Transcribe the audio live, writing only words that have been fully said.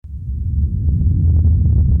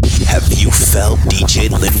You felt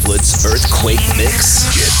DJ Lynnwood's earthquake mix?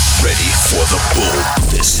 Get ready for the boom.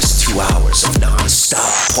 This is 2 hours of non-stop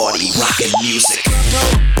party rockin' music.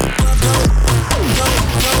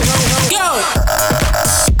 Go!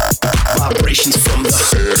 Vibrations from the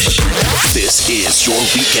earth. This is your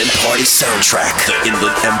weekend party soundtrack. The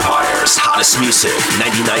Inland Empire's hottest music.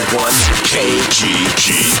 99.1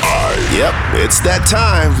 KGGI. Yep, it's that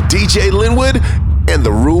time. DJ Lynnwood and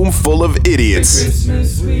the room full of idiots.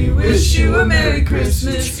 Christmas, we wish you a Merry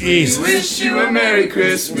Christmas. Jeez. We wish you a Merry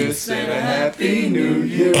Christmas and a Happy New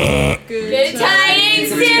Year. Good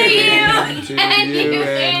tidings to you and you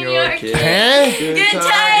and your kids. Good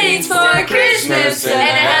tidings for Christmas and a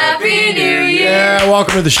Happy New Year. Yeah,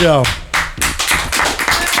 welcome to the show.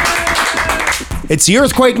 It's the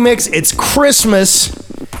Earthquake Mix. It's Christmas.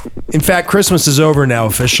 In fact, Christmas is over now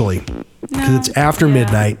officially because it's after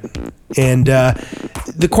midnight. And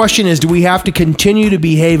the question is, do we have to continue to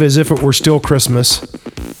behave as if it were still Christmas?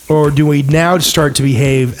 Or do we now start to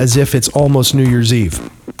behave as if it's almost New Year's Eve?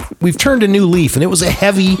 We've turned a new leaf, and it was a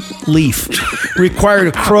heavy leaf. It required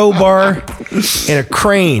a crowbar and a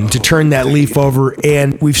crane to turn that leaf over.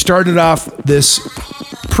 And we've started off this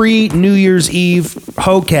pre-New Year's Eve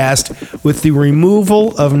Hocast with the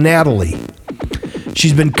removal of Natalie.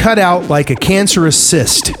 She's been cut out like a cancerous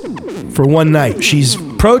cyst for one night. She's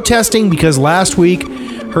protesting because last week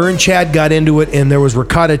her and Chad got into it and there was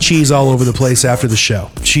ricotta cheese all over the place after the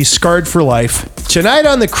show. She's scarred for life. Tonight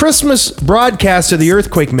on the Christmas broadcast of the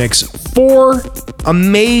Earthquake Mix, 4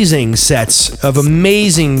 amazing sets of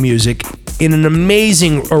amazing music in an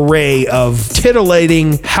amazing array of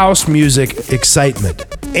titillating house music excitement.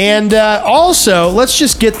 And also, let's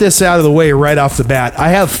just get this out of the way right off the bat. I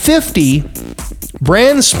have 50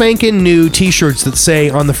 brand spanking new t-shirts that say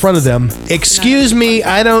on the front of them, "Excuse me,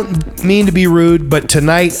 I don't mean to be rude, but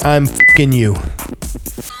tonight I'm f***ing you."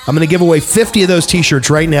 I'm going to give away 50 of those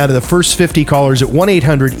t-shirts right now to the first 50 callers at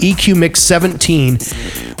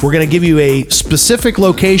 1-800-EQ-MIX-17. We're going to give you a specific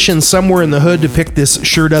location somewhere in the hood to pick this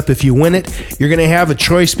shirt up if you win it. You're going to have a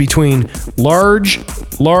choice between large,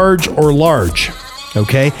 or large.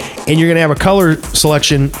 Okay, and you're gonna have a color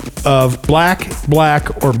selection of black,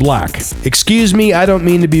 or black. Excuse me, I don't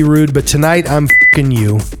mean to be rude, but tonight I'm f***ing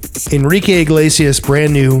you. Enrique Iglesias,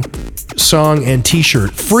 brand new song and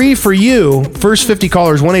t-shirt. Free for you. First 50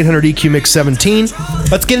 callers, 1-800-EQ-MIX-17.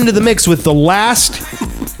 Let's get into the mix with the last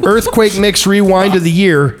Earthquake Mix Rewind of the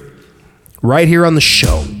year right here on the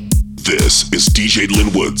show. This is DJ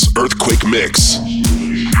Lynnwood's Earthquake Mix.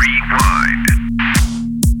 Rewind.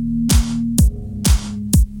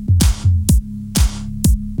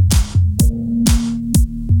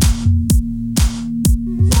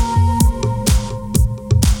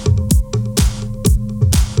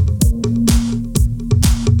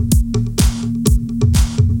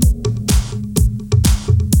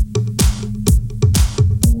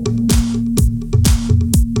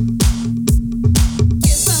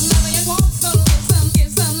 Get some love and you want some, get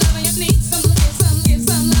some love and you need some, get some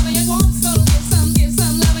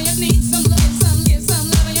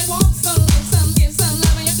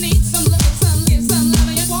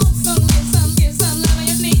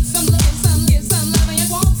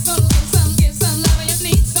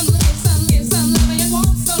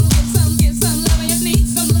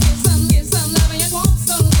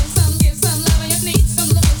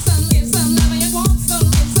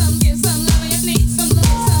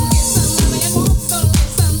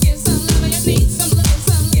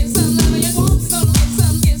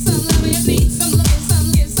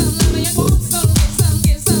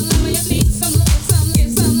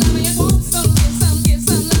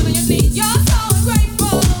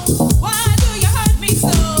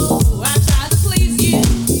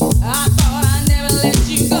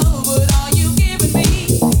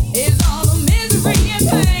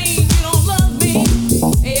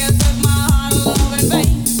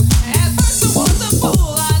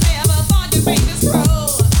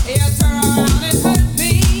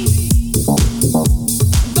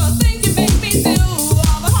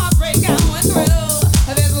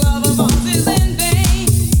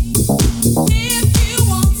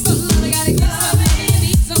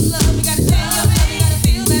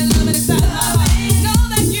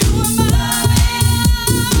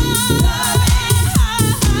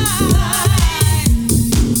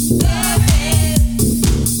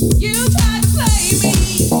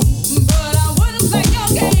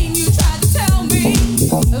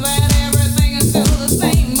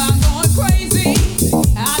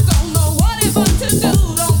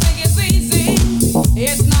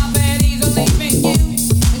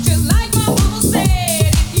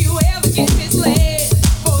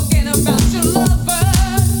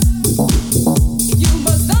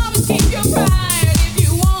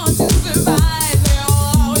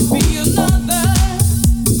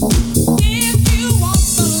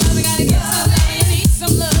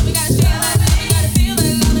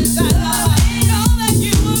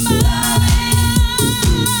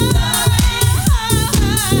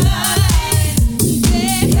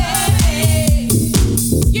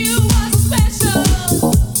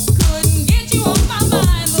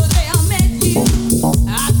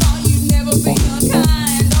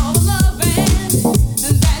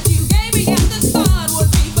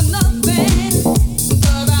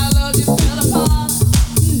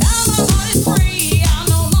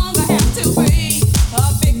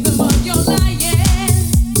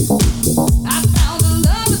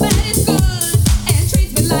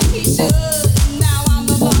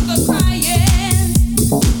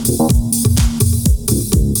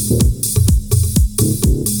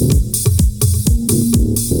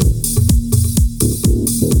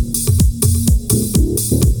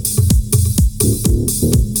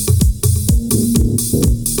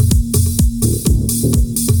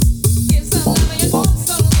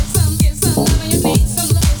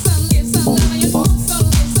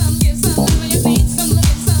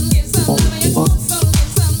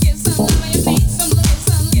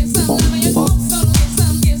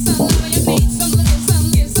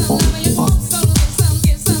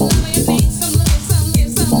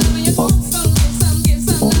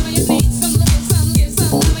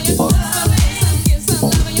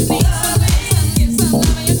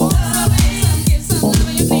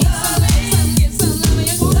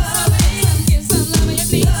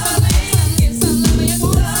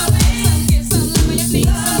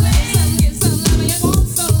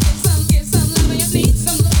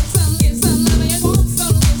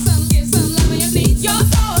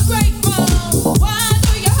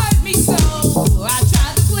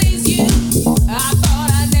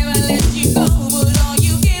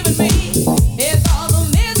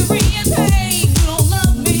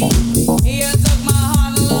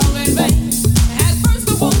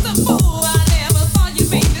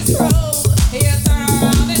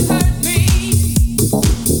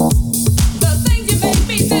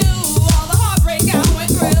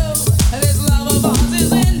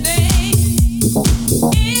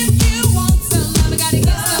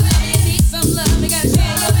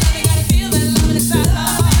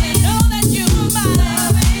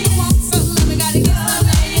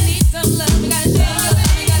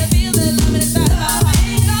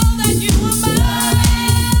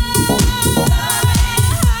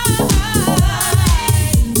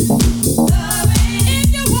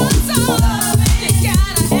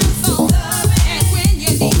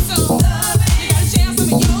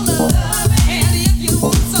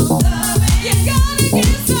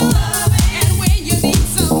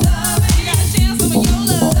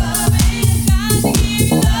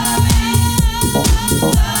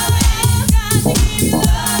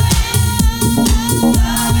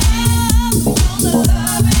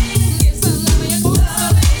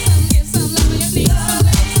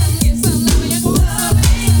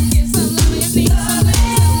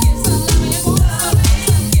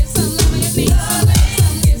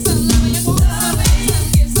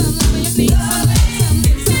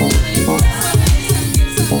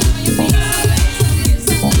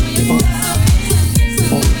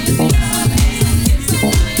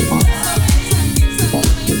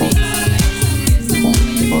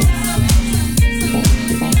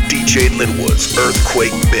Lynnwood's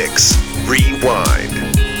Earthquake Mix.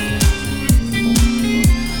 Rewind.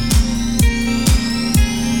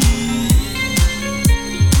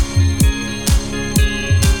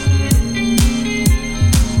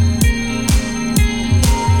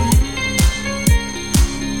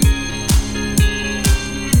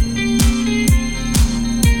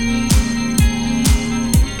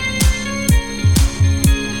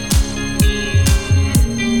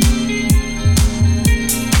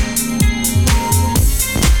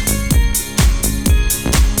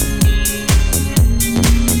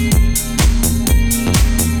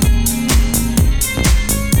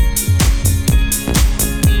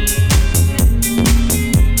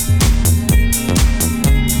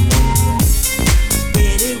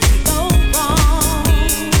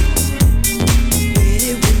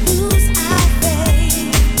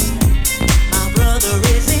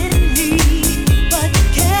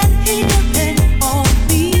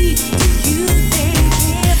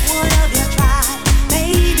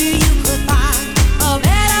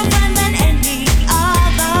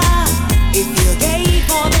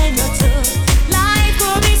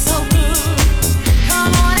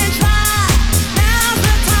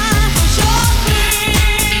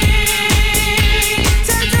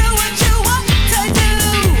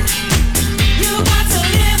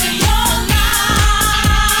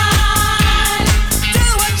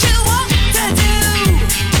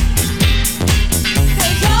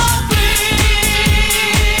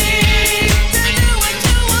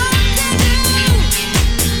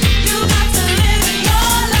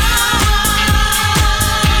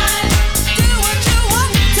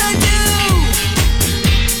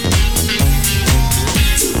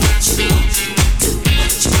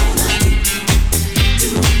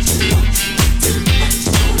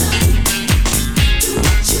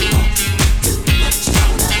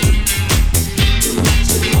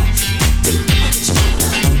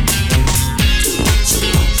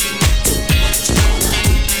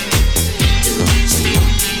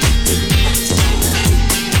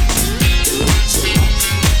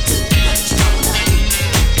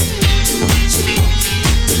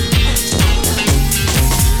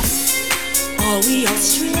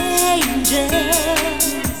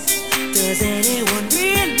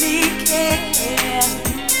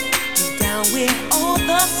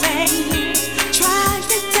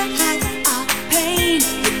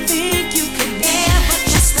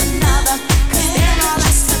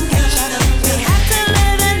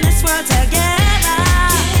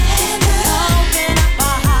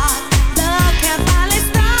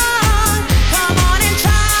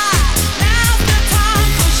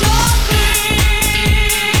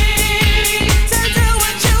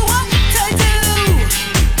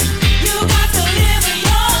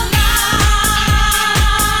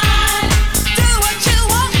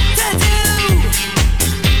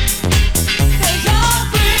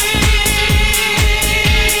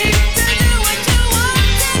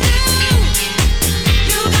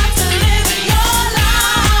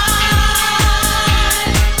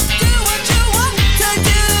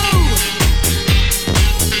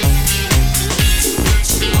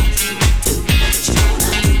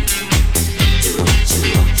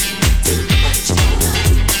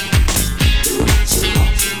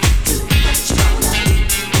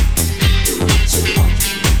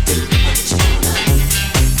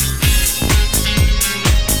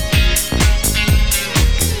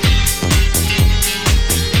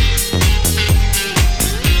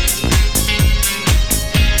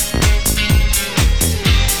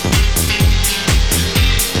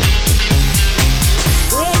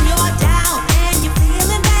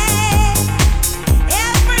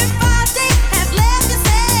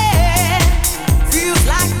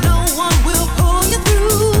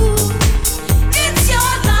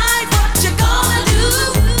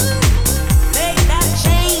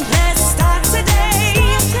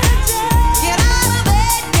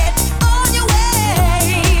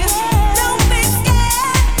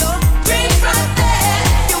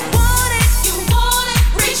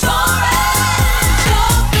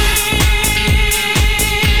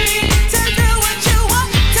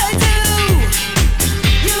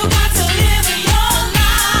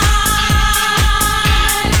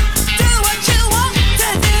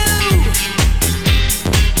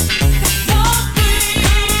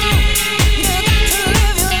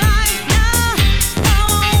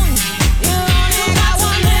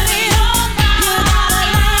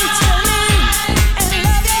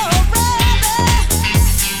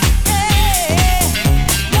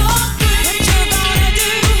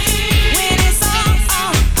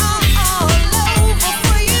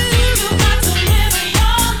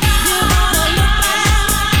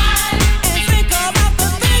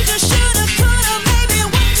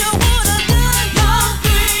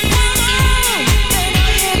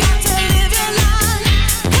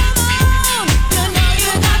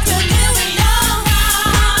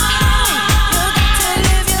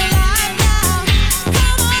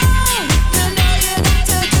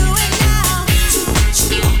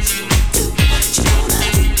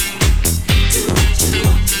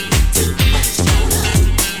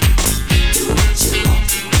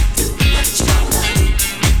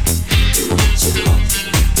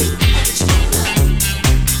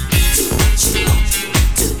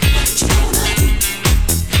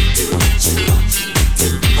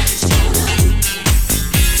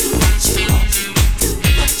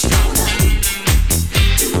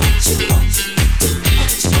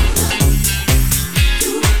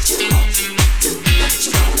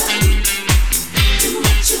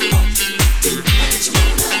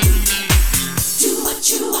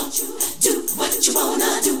 what you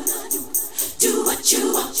wanna do. Do what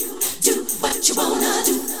you want. Do what you wanna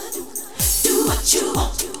do. Do what you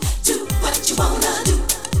want. Do what you wanna do.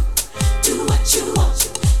 Do what you want.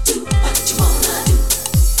 Do what you wanna do.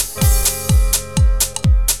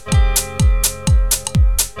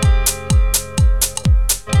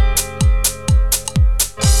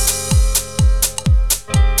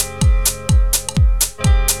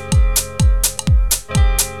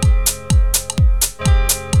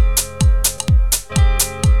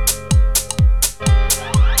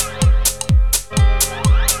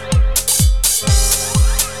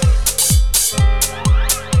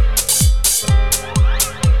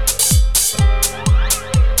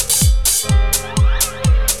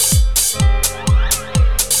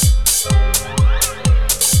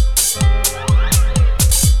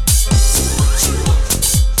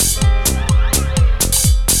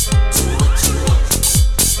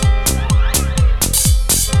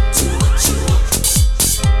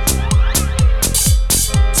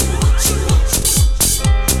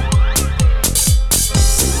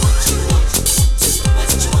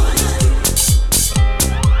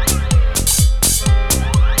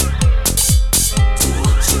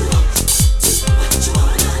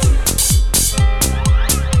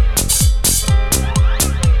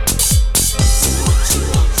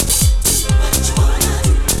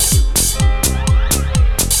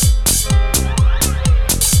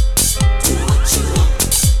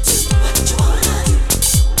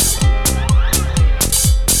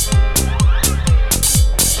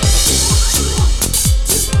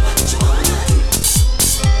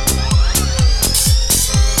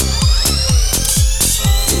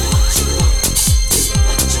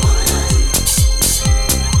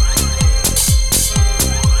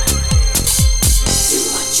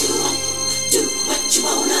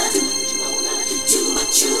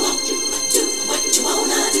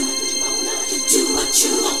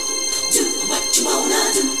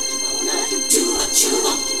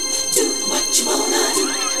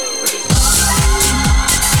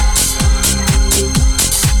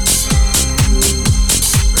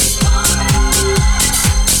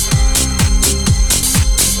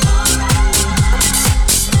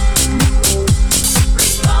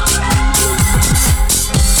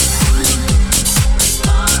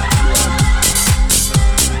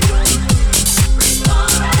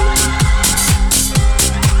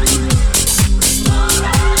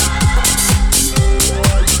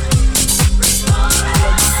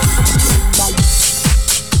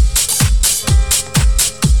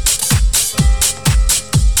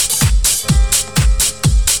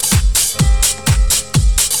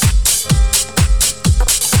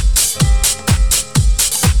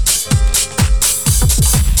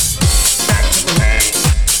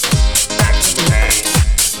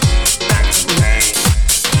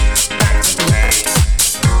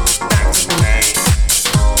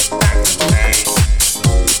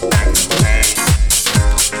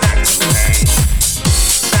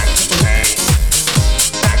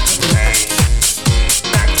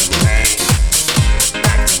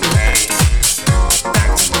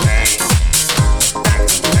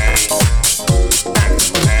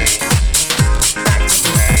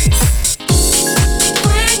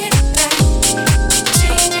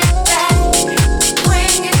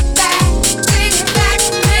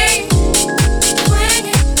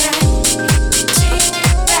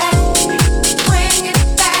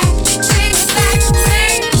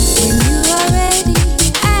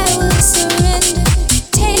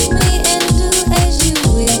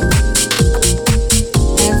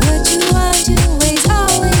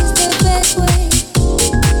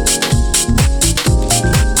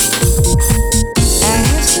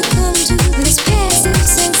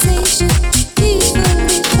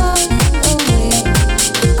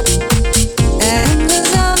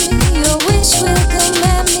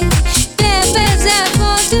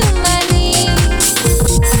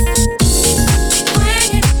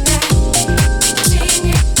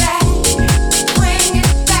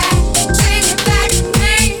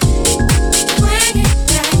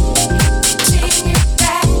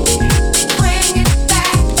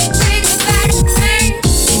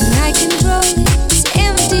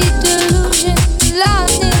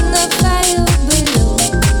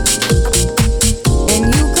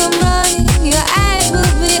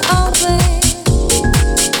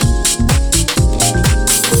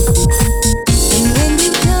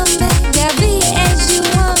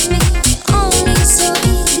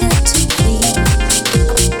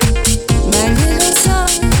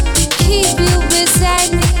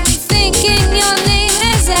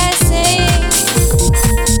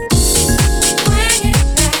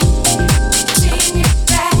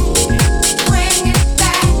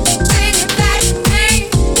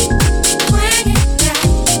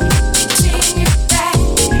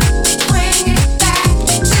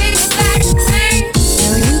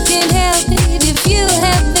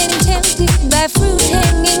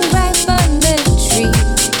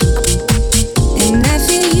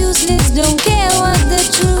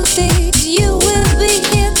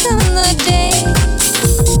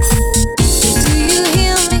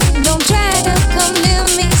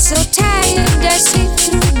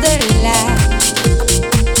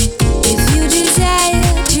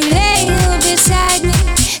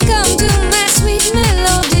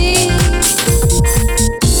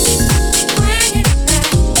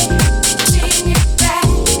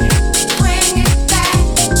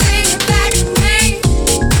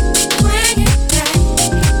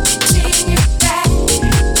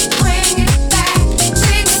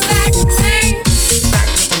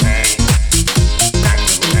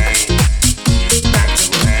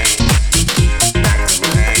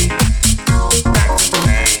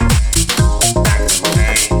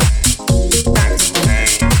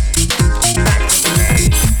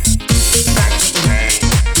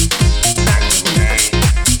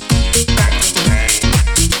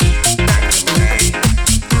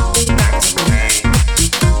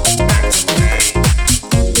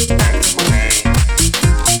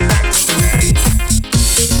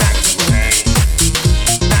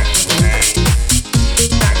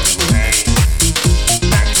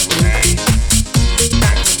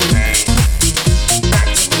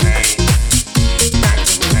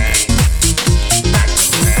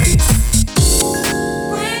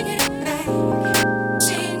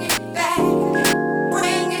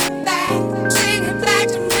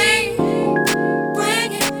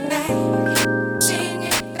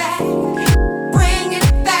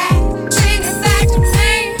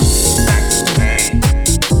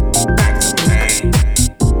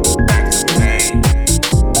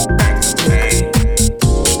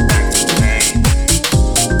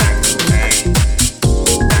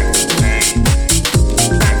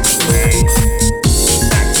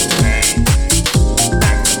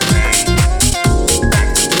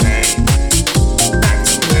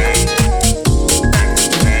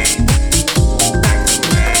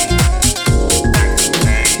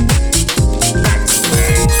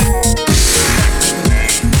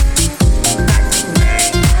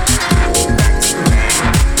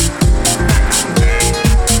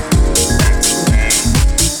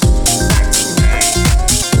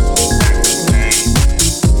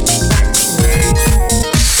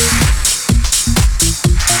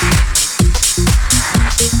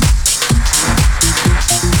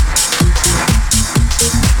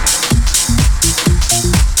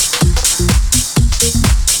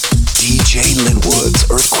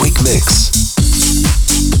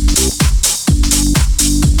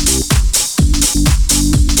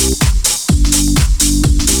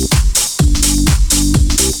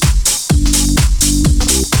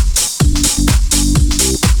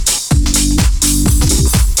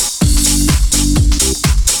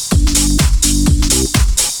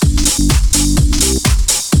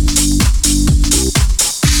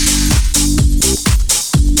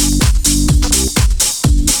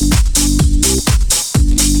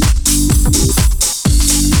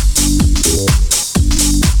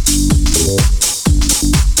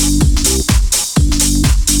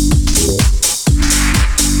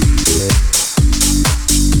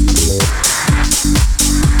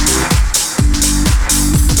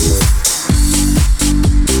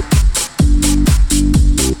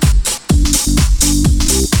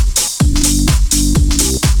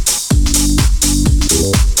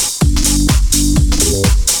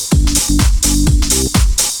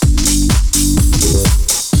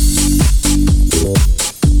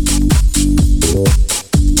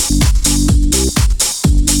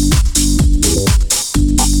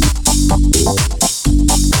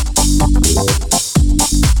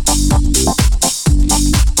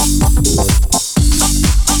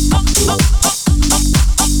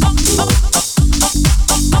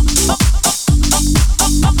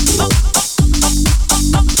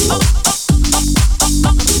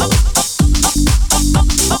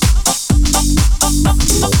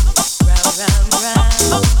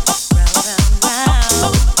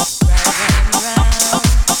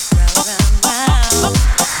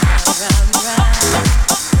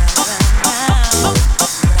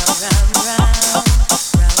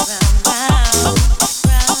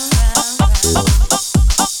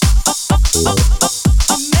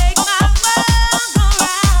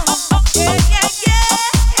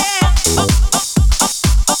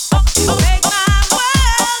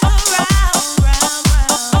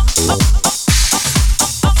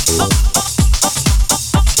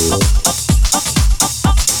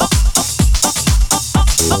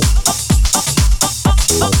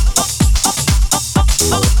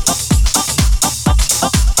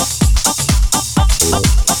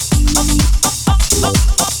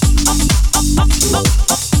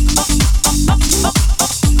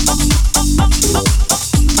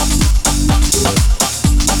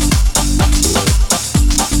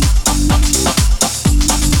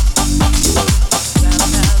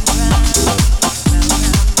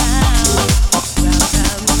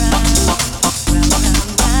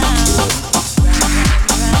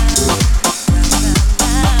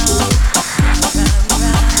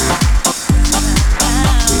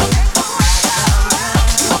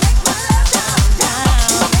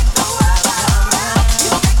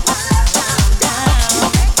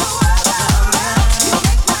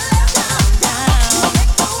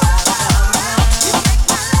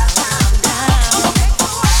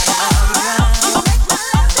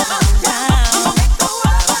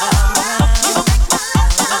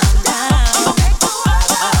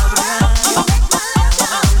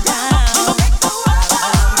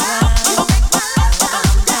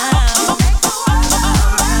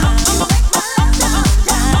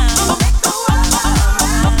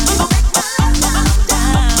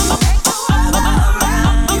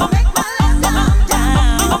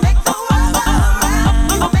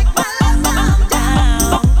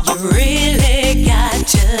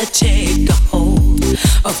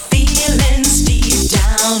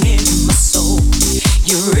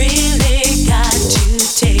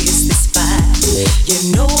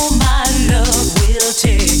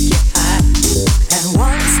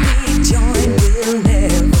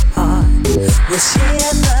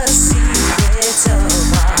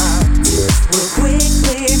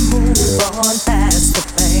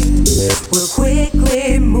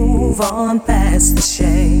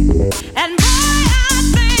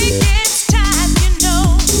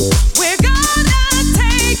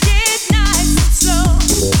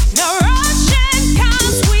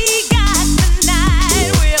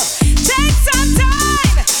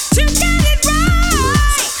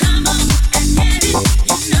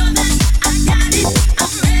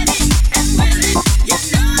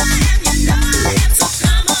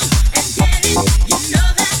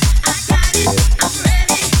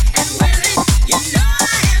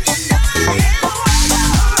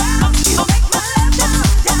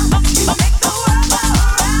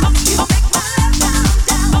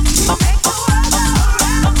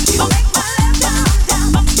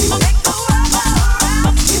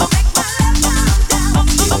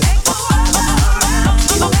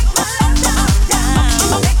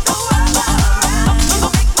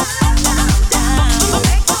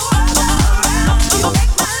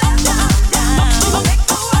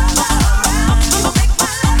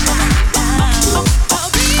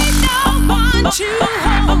 To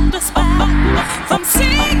hold us back from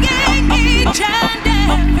singing each and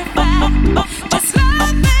every fact, just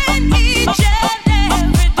loving each and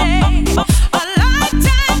every day, a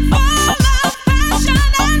lifetime full of passion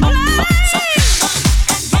and play.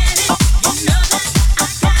 And get it, you know that I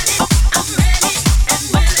got it, I'm ready and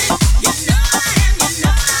willing, you know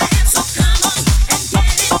I am, so come on and get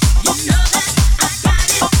it, you know that I got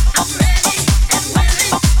it, I'm ready and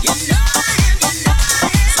willing, you know I am,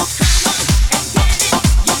 so come on.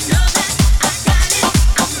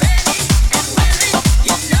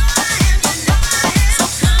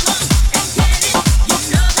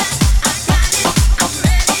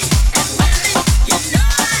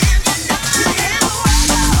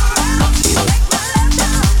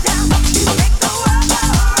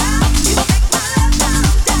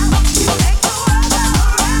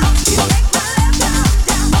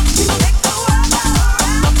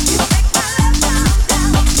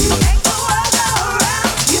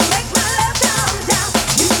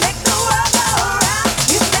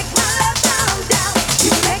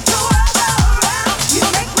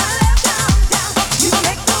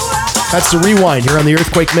 That's the rewind here on the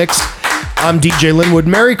Earthquake Mix. I'm DJ Lynnwood.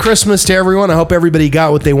 Merry Christmas to everyone. I hope everybody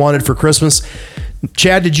got what they wanted for Christmas.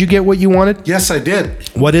 Chad, did you get what you wanted? Yes, I did.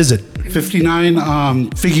 What is it? 59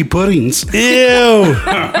 figgy puddings. Ew.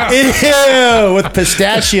 Ew. With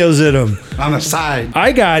pistachios in them. On the side.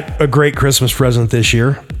 I got a great Christmas present this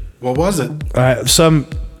year. What was it? Some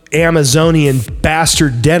Amazonian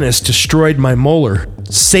bastard dentist destroyed my molar.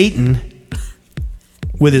 Satan,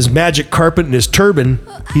 with his magic carpet and his turban,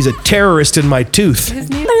 he's a terrorist in my tooth. His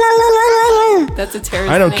name? That's a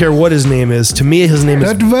terrorist. I don't care what his name is. To me, his name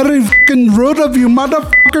is That's very fucking rude of you,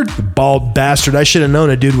 motherfucker. bald bastard. I should have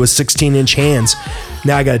known a dude with 16-inch hands.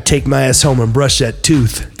 Now I got to take my ass home and brush that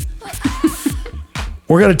tooth.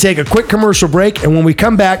 We're going to take a quick commercial break, and when we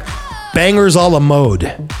come back, bangers a la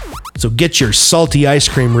mode. So get your salty ice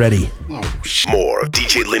cream ready. More of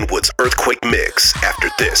DJ Lynnwood's Earthquake Mix after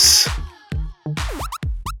this.